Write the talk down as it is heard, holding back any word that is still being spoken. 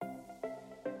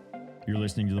You're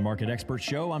listening to the Market Expert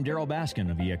Show. I'm Daryl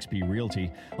Baskin of eXp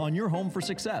Realty on your home for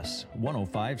success,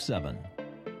 105.7.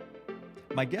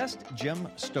 My guest, Jim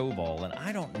Stoval, and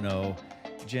I don't know,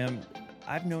 Jim,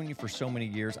 I've known you for so many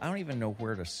years. I don't even know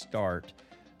where to start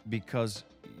because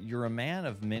you're a man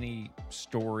of many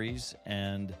stories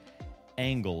and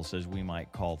angles, as we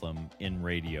might call them, in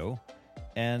radio.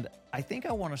 And I think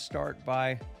I want to start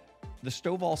by the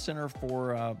Stoval Center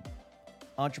for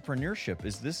Entrepreneurship.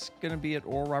 Is this going to be at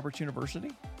Oral Roberts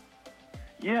University?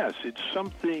 Yes, it's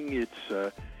something. It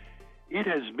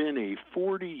has been a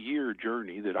 40-year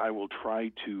journey that I will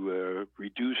try to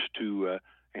reduce to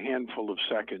a handful of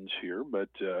seconds here. But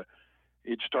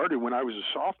it started when I was a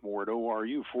sophomore at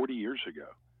ORU 40 years ago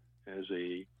as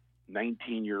a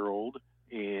 19-year-old.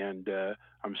 And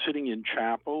I'm sitting in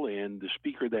chapel, and the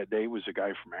speaker that day was a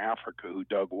guy from Africa who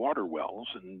dug water wells.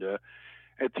 And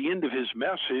at the end of his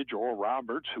message, Oral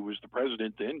Roberts, who was the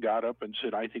president then, got up and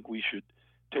said, I think we should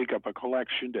take up a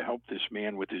collection to help this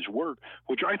man with his work,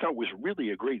 which I thought was really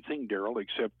a great thing, Daryl,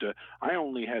 except I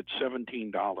only had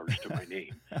 $17 to my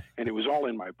name, and it was all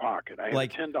in my pocket. I had a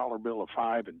 $10 bill of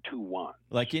 5 and 2 ones.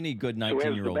 Like any good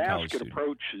 19-year-old college student. So as the basket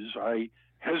approaches, I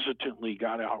hesitantly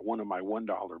got out one of my $1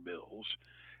 bills,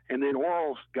 and then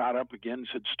Oral got up again and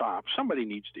said, stop, somebody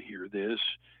needs to hear this.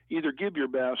 Either give your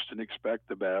best and expect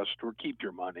the best, or keep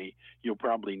your money. You'll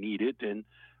probably need it. And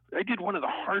I did one of the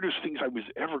hardest things I was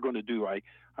ever going to do. I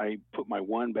put my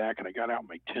one back, and I got out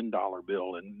my $10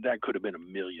 bill, and that could have been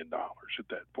 $1 million at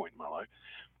that point in my life.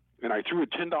 And I threw a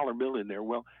 $10 bill in there.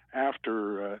 Well,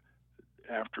 after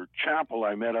chapel,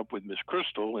 I met up with Miss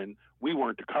Crystal, and we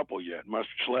weren't a couple yet, much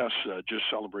less just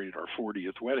celebrated our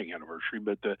 40th wedding anniversary.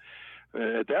 But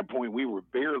at that point, we were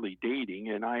barely dating,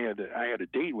 and I had a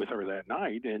date with her that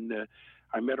night, and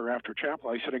I met her after chapel.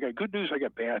 I said, I got good news, I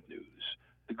got bad news.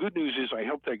 The good news is I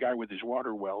helped that guy with his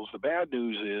water wells. The bad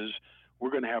news is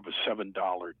we're going to have a $7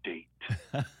 date,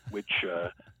 which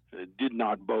did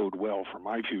not bode well for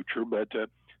my future. But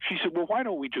she said, well, why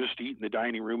don't we just eat in the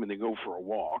dining room and then go for a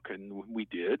walk? And we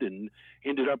did, and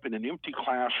ended up in an empty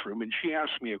classroom. And she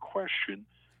asked me a question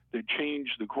that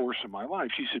changed the course of my life.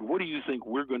 She said, what do you think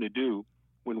we're going to do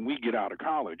when we get out of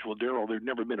college? Well, Daryl, there'd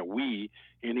never been a we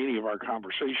in any of our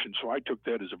conversations, so I took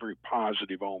that as a very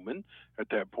positive omen at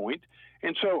that point.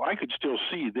 And so I could still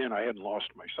see then I hadn't lost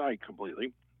my sight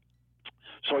completely.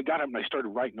 So I got up and I started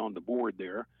writing on the board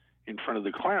there in front of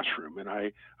the classroom, and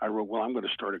I wrote, well, I'm going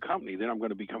to start a company, then I'm going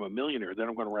to become a millionaire, then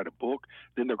I'm going to write a book,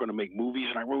 then they're going to make movies,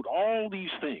 and I wrote all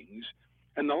these things.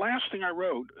 And the last thing I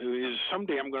wrote is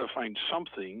someday I'm going to find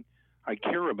something I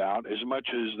care about as much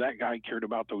as that guy cared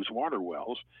about those water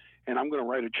wells, and I'm going to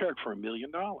write a check for $1 million.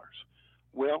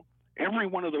 Well, every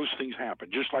one of those things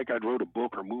happened, just like I'd wrote a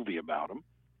book or movie about them,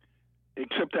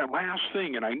 except that last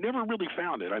thing, and I never really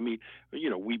found it. I mean,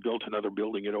 we built another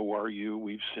building at ORU.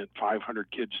 We've sent 500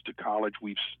 kids to college.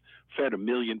 We've fed 1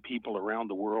 million people around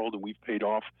the world, and we've paid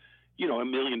off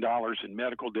 $1 million in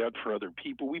medical debt for other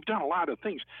people. We've done a lot of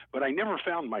things, but I never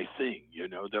found my thing,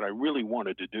 that I really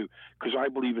wanted to do, because I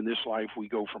believe in this life we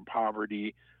go from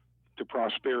poverty to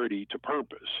prosperity to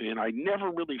purpose, and I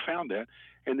never really found that.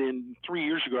 And then 3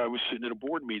 years ago, I was sitting at a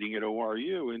board meeting at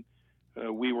ORU, and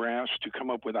we were asked to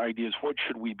come up with ideas. What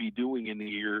should we be doing in the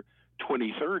year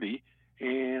 2030?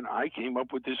 And I came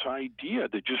up with this idea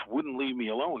that just wouldn't leave me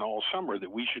alone all summer,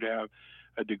 that we should have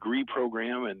a degree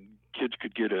program, and kids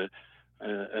could get a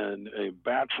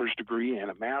bachelor's degree and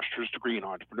a master's degree in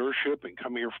entrepreneurship and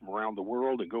come here from around the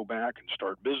world and go back and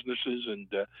start businesses. And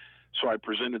so I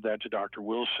presented that to Dr.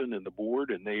 Wilson and the board,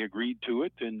 and they agreed to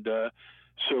it. And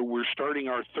so we're starting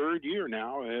our third year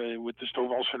now with the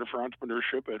Stoval Center for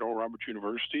Entrepreneurship at Oral Roberts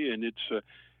University, and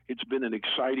it's been an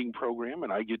exciting program,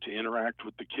 and I get to interact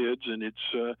with the kids, and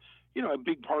it's a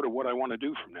big part of what I want to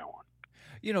do from now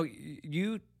on.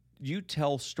 You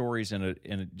tell stories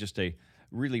in just a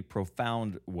really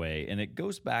profound way, and it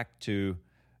goes back to,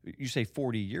 you say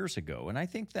 40 years ago, and I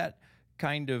think that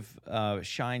kind of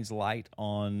shines light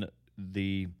on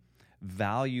the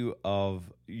value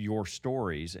of your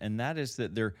stories, and that is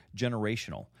that they're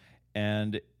generational,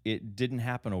 and it didn't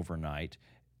happen overnight,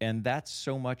 and that's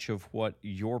so much of what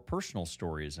your personal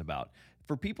story is about.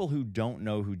 For people who don't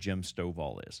know who Jim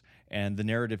Stoval is and the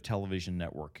Narrative Television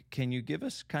Network, can you give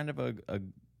us kind of a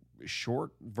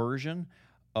short version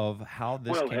of how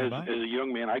this came about? As a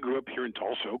young man, I grew up here in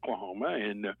Tulsa, Oklahoma,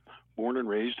 and born and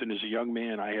raised. And as a young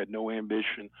man, I had no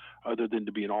ambition other than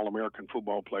to be an All-American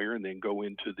football player and then go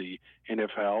into the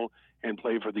NFL and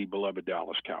play for the beloved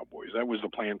Dallas Cowboys. That was the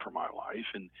plan for my life.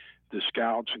 And the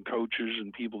scouts and coaches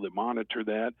and people that monitor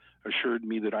that assured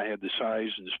me that I had the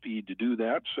size and speed to do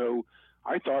that. So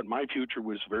I thought my future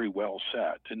was very well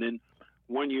set. And then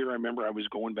one year, I remember I was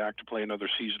going back to play another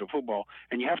season of football,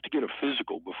 and you have to get a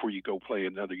physical before you go play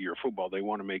another year of football. They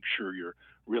want to make sure you're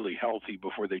really healthy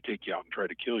before they take you out and try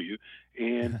to kill you.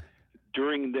 And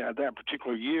during that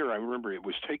particular year, I remember it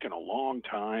was taking a long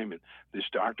time, and this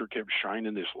doctor kept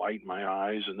shining this light in my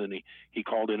eyes, and then he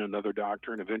called in another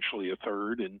doctor and eventually a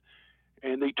third, and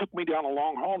they took me down a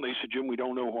long hall, and they said, Jim, we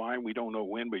don't know why, we don't know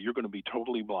when, but you're going to be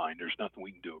totally blind. There's nothing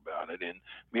we can do about it. And,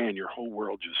 man, your whole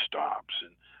world just stops.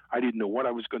 And I didn't know what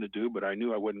I was going to do, but I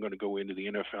knew I wasn't going to go into the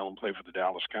NFL and play for the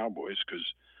Dallas Cowboys because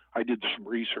I did some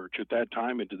research at that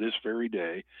time, and to this very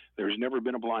day, there's never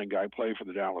been a blind guy play for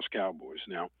the Dallas Cowboys.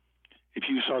 Now, if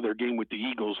you saw their game with the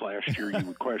Eagles last year, you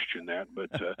would question that, but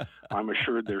I'm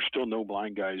assured there's still no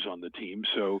blind guys on the team.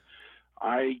 So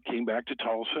I came back to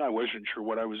Tulsa. I wasn't sure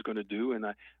what I was going to do, and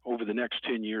over the next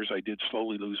 10 years, I did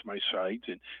slowly lose my sight,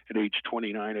 and at age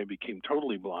 29, I became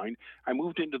totally blind. I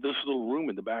moved into this little room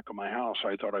in the back of my house.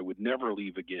 I thought I would never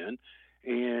leave again,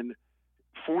 and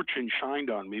fortune shined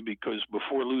on me because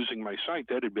before losing my sight,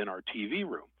 that had been our TV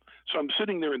room. So I'm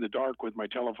sitting there in the dark with my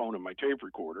telephone and my tape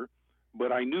recorder,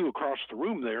 but I knew across the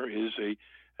room there is a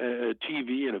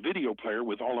TV and a video player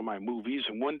with all of my movies,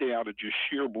 and one day out of just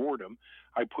sheer boredom,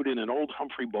 I put in an old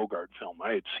Humphrey Bogart film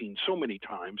I had seen so many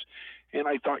times, and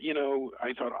I thought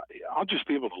I'll just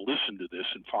be able to listen to this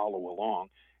and follow along.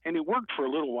 And it worked for a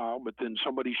little while, but then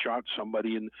somebody shot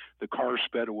somebody and the car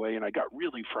sped away, and I got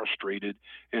really frustrated,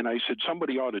 and I said,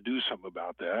 somebody ought to do something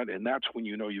about that, and that's when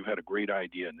you know you've had a great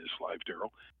idea in this life,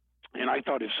 Daryl. And I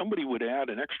thought if somebody would add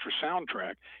an extra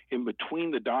soundtrack in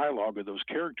between the dialogue of those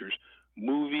characters,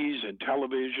 movies and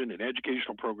television and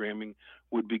educational programming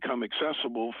would become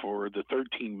accessible for the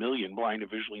 13 million blind and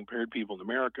visually impaired people in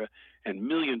America and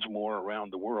millions more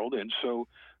around the world. And so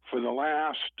for the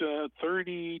last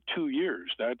 32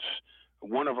 years, that's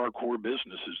one of our core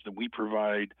businesses, that we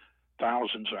provide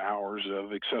thousands of hours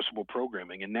of accessible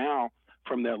programming. And now,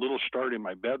 from that little start in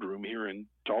my bedroom here in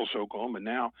Tulsa, Oklahoma,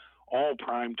 now all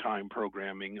primetime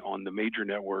programming on the major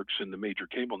networks and the major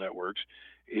cable networks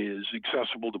is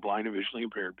accessible to blind and visually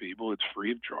impaired people. It's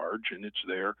free of charge, and it's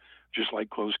there just like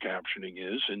closed captioning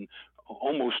is. And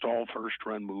almost all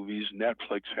first-run movies.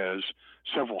 Netflix has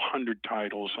several hundred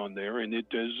titles on there, and it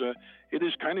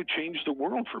has kind of changed the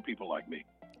world for people like me.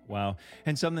 Wow.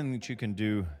 And something that you can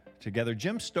do together.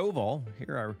 Jim Stoval,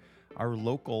 here our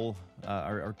local,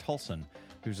 our Tulsan,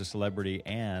 who's a celebrity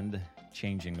and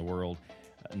changing the world.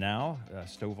 Now,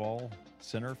 Stoval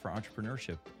Center for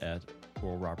Entrepreneurship at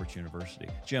Oral Roberts University.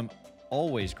 Jim,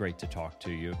 always great to talk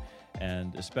to you,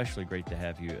 and especially great to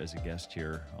have you as a guest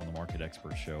here on the Market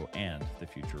Expert Show and the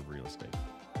Future of Real Estate.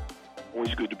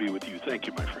 Always good to be with you. Thank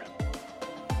you, my friend.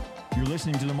 You're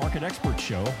listening to the Market Expert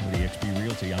Show with eXp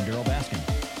Realty. I'm Daryl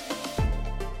Baskin.